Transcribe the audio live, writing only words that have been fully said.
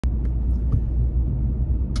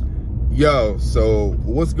Yo, so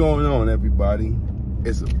what's going on, everybody?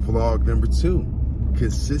 It's vlog number 2.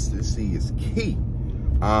 Consistency is key.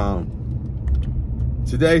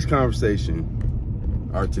 Today's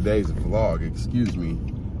conversation, or today's vlog, excuse me,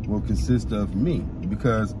 will consist of me,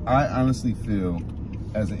 because I honestly feel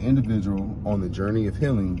as an individual on the journey of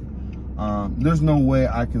healing, there's no way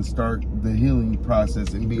I can start the healing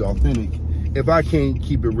process and be authentic if I can't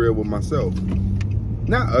keep it real with myself.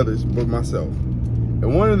 Not others, but myself.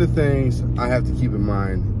 And one of the things I have to keep in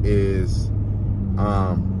mind is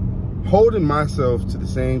holding myself to the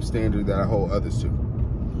same standard that I hold others to.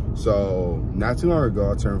 So not too long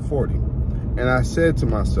ago, I turned 40. And I said to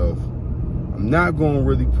myself, I'm not going to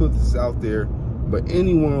really put this out there, but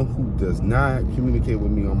anyone who does not communicate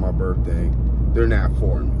with me on my birthday, they're not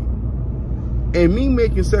for me. And me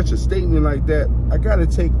making such a statement like that, I got to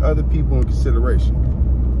take other people in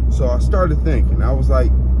consideration. So I started thinking, I was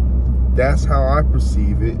like, that's how I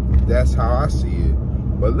perceive it. That's how I see it.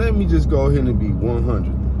 But let me just go ahead and be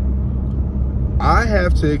 100. I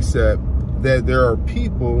have to accept that there are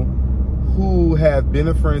people who have been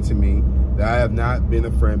a friend to me that I have not been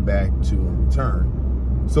a friend back to in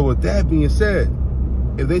return. So with that being said,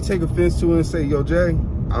 if they take offense to it and say, yo, Jay,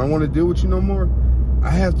 I don't want to deal with you no more, I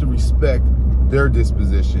have to respect their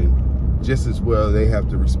disposition just as well they have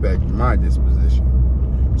to respect my disposition.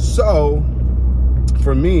 So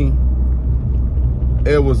for me,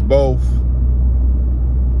 it was both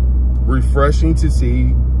refreshing to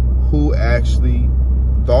see who actually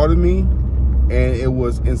thought of me, and it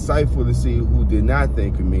was insightful to see who did not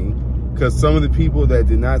think of me, because some of the people that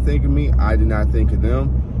did not think of me, I did not think of them.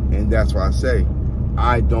 And that's why I say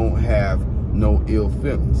I don't have no ill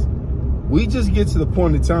feelings. We just get to the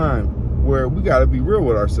point in time where we got to be real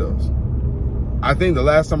with ourselves. I think the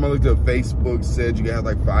last time I looked at Facebook said you had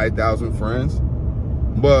like 5,000 friends,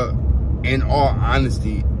 but in all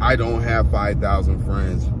honesty, I don't have 5,000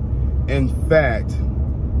 friends. In fact,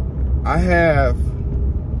 I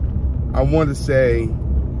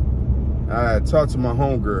talked to my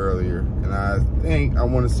homegirl earlier, and I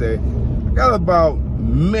want to say I got about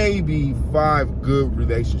maybe 5 good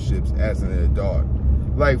relationships as an adult.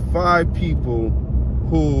 Like 5 people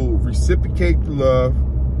who reciprocate the love,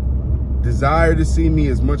 desire to see me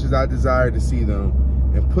as much as I desire to see them,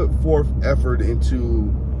 and put forth effort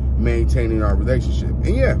into maintaining our relationship.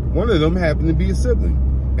 And yeah, one of them happened to be a sibling.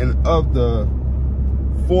 And of the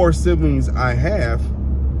 4 siblings I have,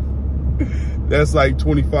 that's like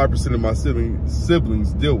 25% of my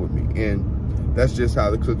siblings deal with me. And that's just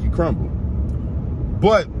how the cookie crumbled.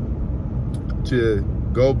 But to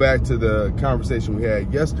go back to the conversation we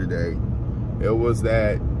had yesterday, it was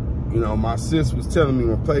that, you know, my sis was telling me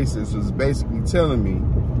when places was basically telling me,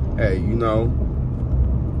 hey, you know,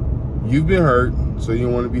 you've been hurt, so you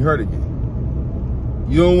don't want to be hurt again.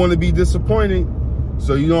 You don't want to be disappointed,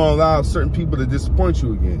 so you don't allow certain people to disappoint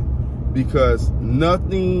you again. Because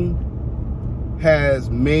nothing has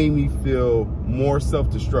made me feel more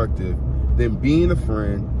self-destructive than being a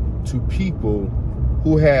friend to people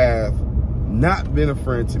who have not been a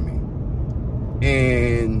friend to me.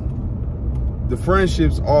 And the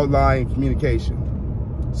friendships all lie in communication.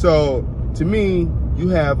 So to me, you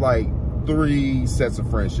have like 3 sets of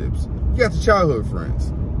friendships. You got the childhood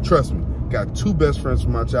friends. Trust me, got 2 best friends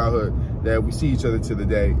from my childhood that we see each other to the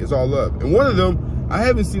day. It's all love. And one of them, I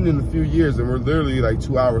haven't seen in a few years, and we're literally like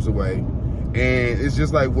 2 hours away. And it's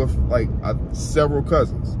just like with like several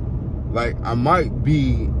cousins. Like I might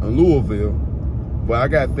be in Louisville, but I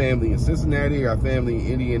got family in Cincinnati, I got family in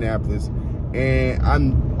Indianapolis. And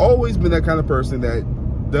I've always been that kind of person that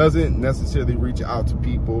doesn't necessarily reach out to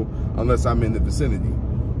people unless I'm in the vicinity.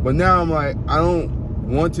 But now I'm like, I don't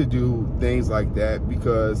want to do things like that,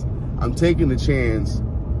 because I'm taking the chance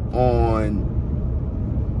on,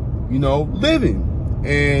 you know, living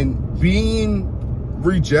and being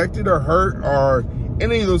rejected or hurt or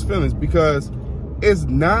any of those feelings. Because it's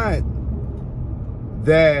not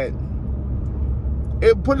that,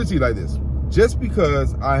 put it to you like this, just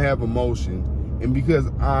because I have emotion and because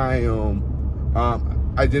I am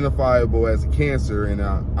identifiable as a Cancer and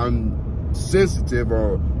I'm sensitive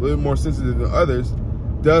or a little more sensitive than others,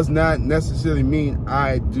 does not necessarily mean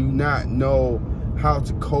I do not know how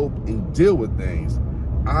to cope and deal with things.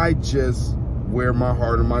 I just wear my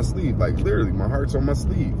heart on my sleeve. Like literally, my heart's on my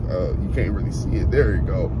sleeve. You can't really see it. There you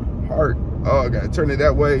go. Heart. Oh, I gotta turn it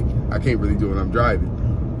that way. I can't really do it when I'm driving.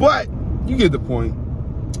 But you get the point.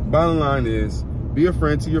 Bottom line is, be a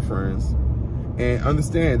friend to your friends and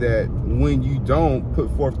understand that when you don't put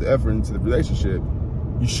forth the effort into the relationship,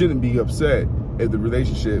 you shouldn't be upset if the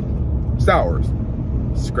relationship sours.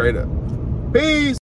 Straight up. Peace.